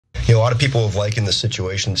You know, a lot of people have likened the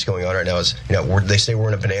situation that's going on right now as, you know, they say we're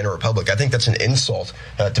in a banana republic. I think that's an insult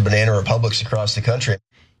to banana republics across the country.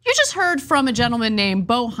 You just heard from a gentleman named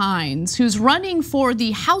Bo Hines, who's running for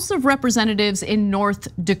the House of Representatives in North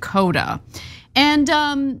Dakota. And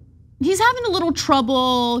he's having a little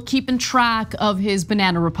trouble keeping track of his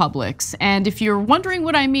banana republics. And if you're wondering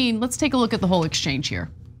what I mean, let's take a look at the whole exchange here.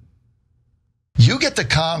 You get to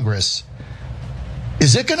Congress.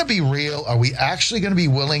 Is it going to be real? Are we actually going to be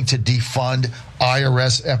willing to defund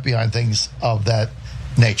IRS, FBI, and things of that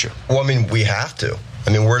nature? Well, I mean, we have to. I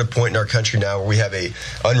mean, we're at a point in our country now where we have a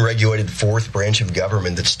unregulated fourth branch of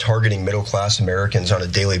government that's targeting middle-class Americans on a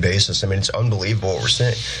daily basis. I mean, it's unbelievable what we're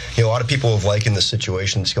seeing. You know, a lot of people have likened the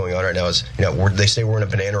situation that's going on right now as, you know, they say we're in a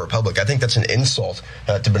banana republic. I think that's an insult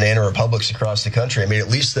to banana republics across the country. I mean, at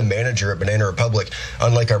least the manager at Banana Republic,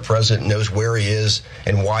 unlike our president, knows where he is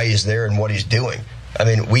and why he's there and what he's doing. I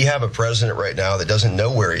mean, we have a president right now that doesn't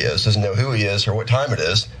know where he is, doesn't know who he is or what time it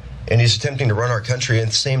is. And he's attempting to run our country at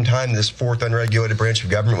the same time this fourth unregulated branch of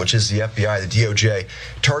government, which is the FBI, the DOJ,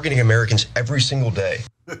 targeting Americans every single day.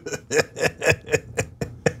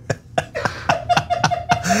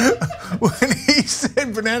 When he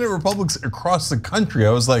said banana republics across the country,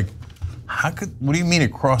 I was like, what do you mean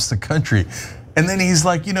across the country? And then he's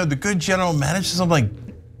like, you know, the good general managers. I'm like,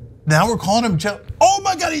 now we're calling him, oh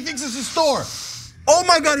my God, he thinks it's a store. Oh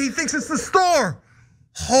my God, he thinks it's the store.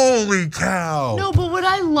 Holy cow. No, but what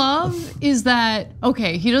I love is that,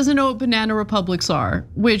 okay, he doesn't know what banana republics are,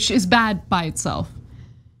 which is bad by itself.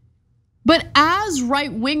 But as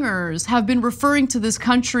right-wingers have been referring to this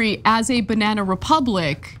country as a banana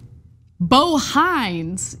republic, Bo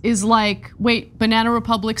Hines is like, wait, banana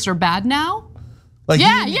republics are bad now? Like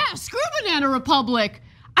yeah, screw banana republic.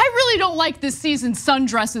 I really don't like this season's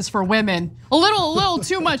sundresses for women. A little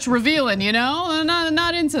too much revealing, you know?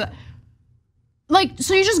 Not into that. Like,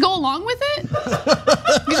 so you just go along with it?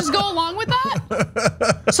 You just go along with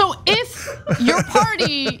that? So if your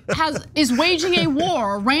party is waging a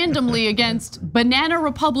war randomly against Banana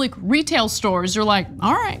Republic retail stores, you're like,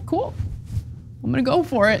 all right, cool. I'm gonna go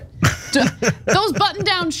for it. Those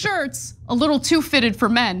button-down shirts, a little too fitted for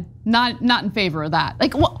men. Not in favor of that.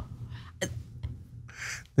 Like, what?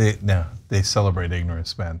 They celebrate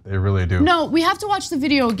ignorance, man. They really do. No, we have to watch the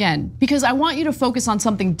video again because I want you to focus on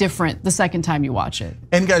something different the second time you watch it.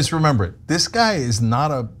 And guys, remember, this guy is not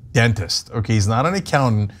a dentist, okay? He's not an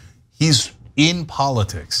accountant. He's in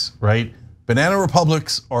politics, right? Banana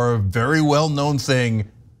republics are a very well-known thing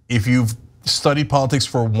if you've studied politics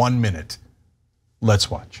for 1 minute. Let's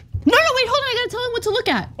watch. No, wait, hold on. I gotta tell him what to look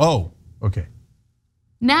at. Oh, okay.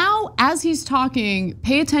 Now, as he's talking,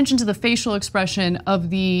 pay attention to the facial expression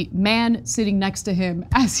of the man sitting next to him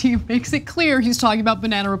as he makes it clear he's talking about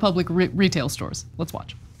Banana Republic retail stores. Let's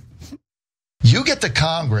watch. You get to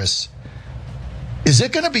Congress. Is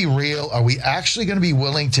it going to be real? Are we actually going to be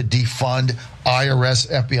willing to defund IRS,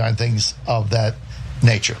 FBI, and things of that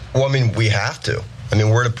nature? Well, I mean, we have to. I mean,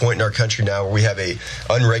 we're at a point in our country now where we have a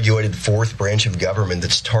unregulated fourth branch of government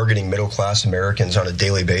that's targeting middle-class Americans on a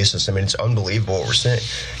daily basis. I mean, it's unbelievable what we're seeing.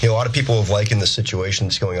 You know, a lot of people have likened the situation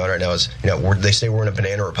that's going on right now as, you know, they say we're in a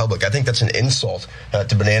banana republic. I think that's an insult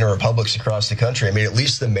to banana republics across the country. I mean, at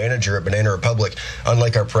least the manager at Banana Republic,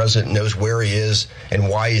 unlike our president, knows where he is and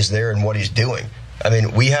why he's there and what he's doing. I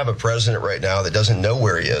mean, we have a president right now that doesn't know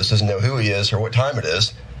where he is, doesn't know who he is or what time it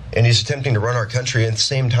is. And he's attempting to run our country at the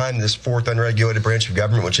same time this fourth unregulated branch of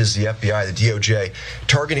government, which is the FBI, the DOJ,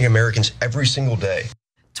 targeting Americans every single day.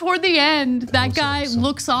 Toward the end, that guy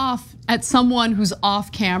looks off at someone who's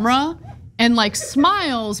off camera and like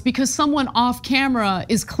smiles because someone off camera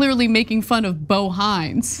is clearly making fun of Bo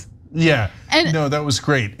Hines. Yeah, no, that was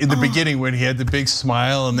great. In the beginning when he had the big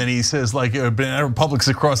smile and then he says like Banana Republics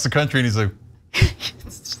across the country and he's like,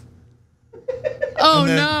 oh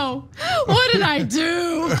no, what did I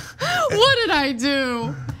do? What did I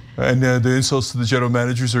do? And the insults to the general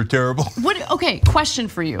managers are terrible. Okay, question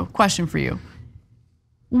for you.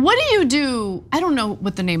 What do you do? I don't know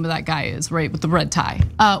what the name of that guy is, right, with the red tie.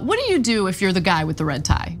 What do you do if you're the guy with the red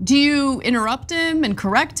tie? Do you interrupt him and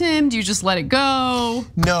correct him? Do you just let it go?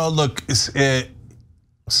 No, look,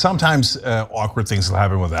 sometimes awkward things will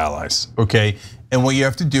happen with allies, okay? And what you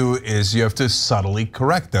have to do is you have to subtly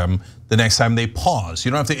correct them the next time they pause.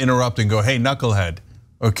 You don't have to interrupt and go, hey, knucklehead,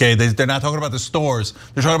 Okay, they're not talking about the stores.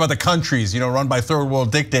 They're talking about the countries, run by third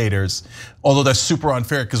world dictators. Although that's super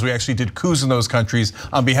unfair because we actually did coups in those countries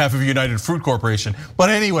on behalf of United Fruit Corporation. But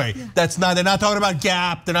anyway, they're not talking about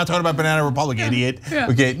Gap. They're not talking about Banana Republic, idiot. Yeah.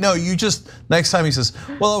 Okay, no, next time he says,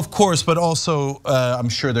 well, of course, but also I'm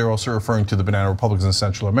sure they're also referring to the Banana Republics in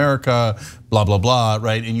Central America, blah, blah, blah,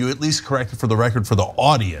 right? And you at least correct it for the record for the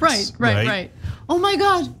audience. Right. Oh my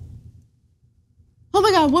God,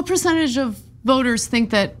 what percentage of voters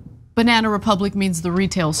think that Banana Republic means the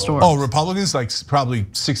retail store? Oh, Republicans like probably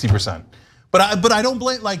 60%. But I don't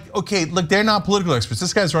blame, okay, look, they're not political experts.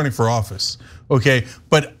 This guy's running for office, okay?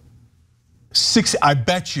 But I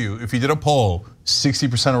bet you, if you did a poll,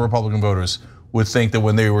 60% of Republican voters would think that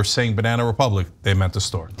when they were saying Banana Republic, they meant the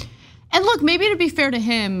store. And look, maybe to be fair to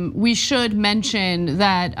him, we should mention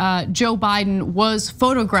that Joe Biden was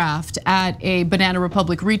photographed at a Banana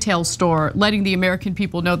Republic retail store, letting the American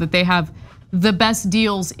people know that they have the best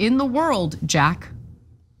deals in the world, Jack.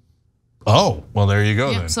 Oh, well, there you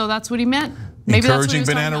go then. So that's what he meant. Maybe encouraging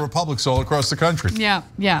Banana Republics all across the country. Yeah.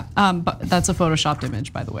 But that's a photoshopped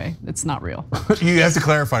image, by the way. It's not real. You have to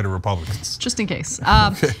clarify to Republicans. Just in case.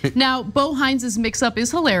 Now, Bo Hines' mix-up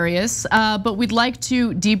is hilarious, but we'd like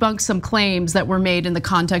to debunk some claims that were made in the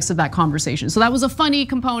context of that conversation. So that was a funny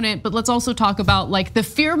component, but let's also talk about the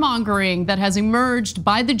fear-mongering that has emerged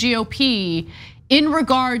by the GOP in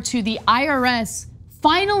regard to the IRS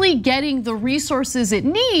finally getting the resources it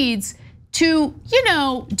needs to,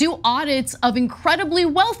 do audits of incredibly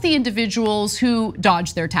wealthy individuals who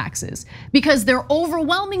dodge their taxes. Because their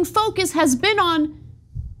overwhelming focus has been on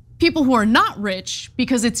people who are not rich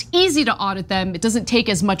because it's easy to audit them. It doesn't take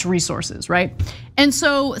as much resources, right? And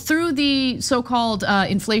so through the so-called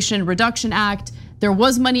Inflation Reduction Act, there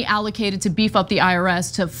was money allocated to beef up the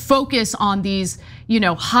IRS to focus on these,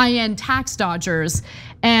 high-end tax dodgers.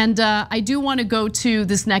 And I do want to go to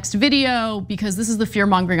this next video because this is the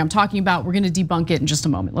fear-mongering I'm talking about. We're going to debunk it in just a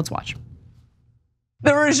moment. Let's watch.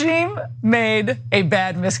 The regime made a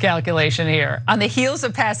bad miscalculation here on the heels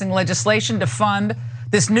of passing legislation to fund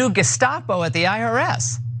this new Gestapo at the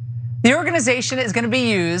IRS. The organization is going to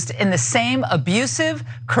be used in the same abusive,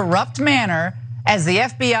 corrupt manner as the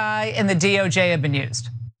FBI and the DOJ have been used.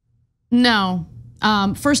 No,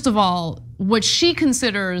 first of all, what she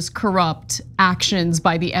considers corrupt actions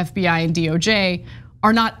by the FBI and DOJ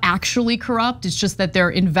are not actually corrupt. It's just that they're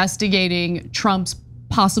investigating Trump's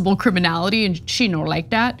possible criminality, and she nor like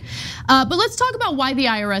that. But let's talk about why the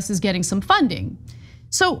IRS is getting some funding.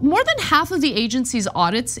 So more than half of the agency's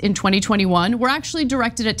audits in 2021 were actually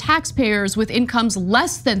directed at taxpayers with incomes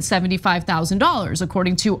less than $75,000,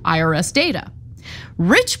 according to IRS data.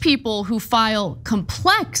 Rich people who file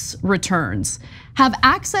complex returns have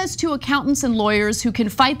access to accountants and lawyers who can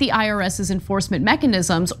fight the IRS's enforcement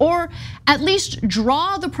mechanisms, or at least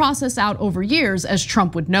draw the process out over years, as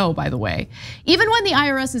Trump would know, by the way. Even when the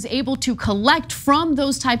IRS is able to collect from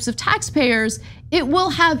those types of taxpayers, it will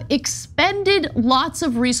have expended lots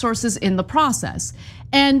of resources in the process.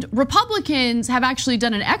 And Republicans have actually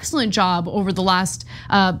done an excellent job over the last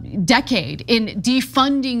decade in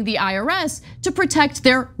defunding the IRS to protect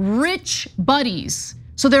their rich buddies.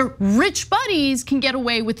 So their rich buddies can get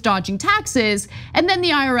away with dodging taxes, and then the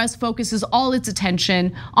IRS focuses all its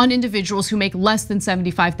attention on individuals who make less than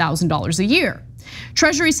 $75,000 a year.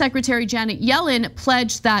 Treasury Secretary Janet Yellen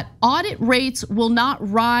pledged that audit rates will not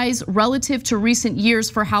rise relative to recent years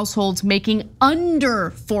for households making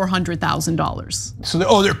under $400,000.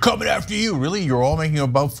 So they're coming after you. Really? You're all making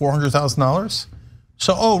above $400,000?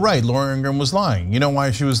 So, right, Laura Ingraham was lying. You know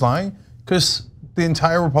why she was lying? Because the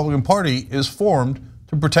entire Republican Party is formed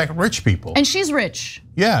to protect rich people. And she's rich.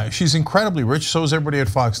 Yeah, she's incredibly rich, so is everybody at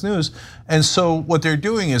Fox News. And so what they're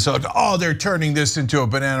doing is they're turning this into a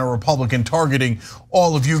Banana Republic and targeting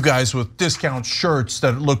all of you guys with discount shirts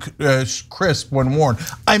that look crisp when worn.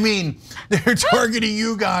 I mean, they're targeting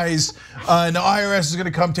you guys, and the IRS is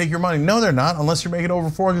gonna come take your money. No, they're not, unless you're making over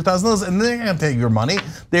 $400,000, and they're gonna take your money.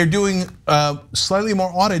 They're doing slightly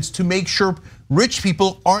more audits to make sure rich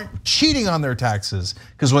people aren't cheating on their taxes.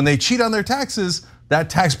 Because when they cheat on their taxes, that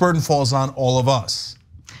tax burden falls on all of us.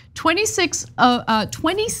 26 of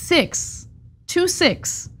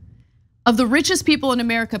the richest people in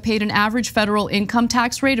America paid an average federal income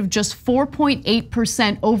tax rate of just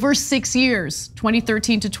 4.8% over 6 years,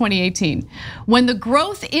 2013 to 2018. When the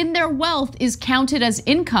growth in their wealth is counted as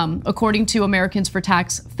income, according to Americans for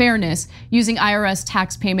Tax Fairness, using IRS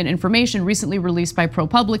tax payment information recently released by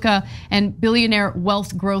ProPublica and billionaire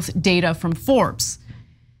wealth growth data from Forbes.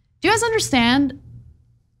 Do you guys understand?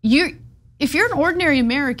 If you're an ordinary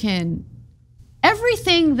American,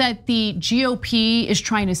 everything that the GOP is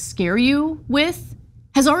trying to scare you with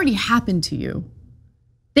has already happened to you.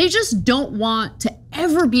 They just don't want to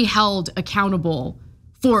ever be held accountable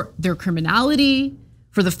for their criminality,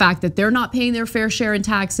 for the fact that they're not paying their fair share in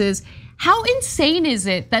taxes. How insane is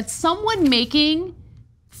it that someone making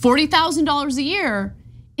 $40,000 a year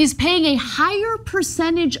is paying a higher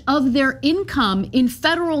percentage of their income in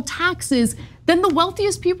federal taxes than the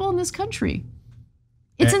wealthiest people in this country?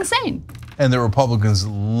 It's insane. And the Republicans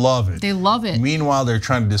love it. They love it. Meanwhile, they're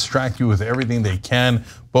trying to distract you with everything they can.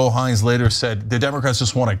 Bo Hines later said the Democrats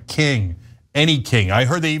just want a king, any king. I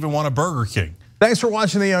heard they even want a Burger King. Thanks for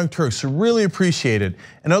watching the Young Turks. Really appreciate it.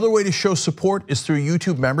 Another way to show support is through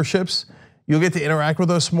YouTube memberships. You'll get to interact with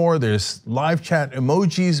us more. There's live chat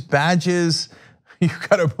emojis, badges. You've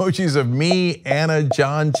got emojis of me, Anna,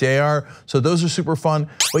 John, JR. So those are super fun.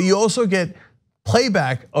 But you also get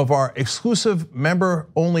playback of our exclusive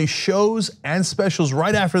member-only shows and specials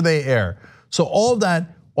right after they air. So all of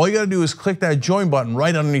that, all you gotta do is click that join button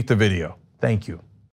right underneath the video. Thank you.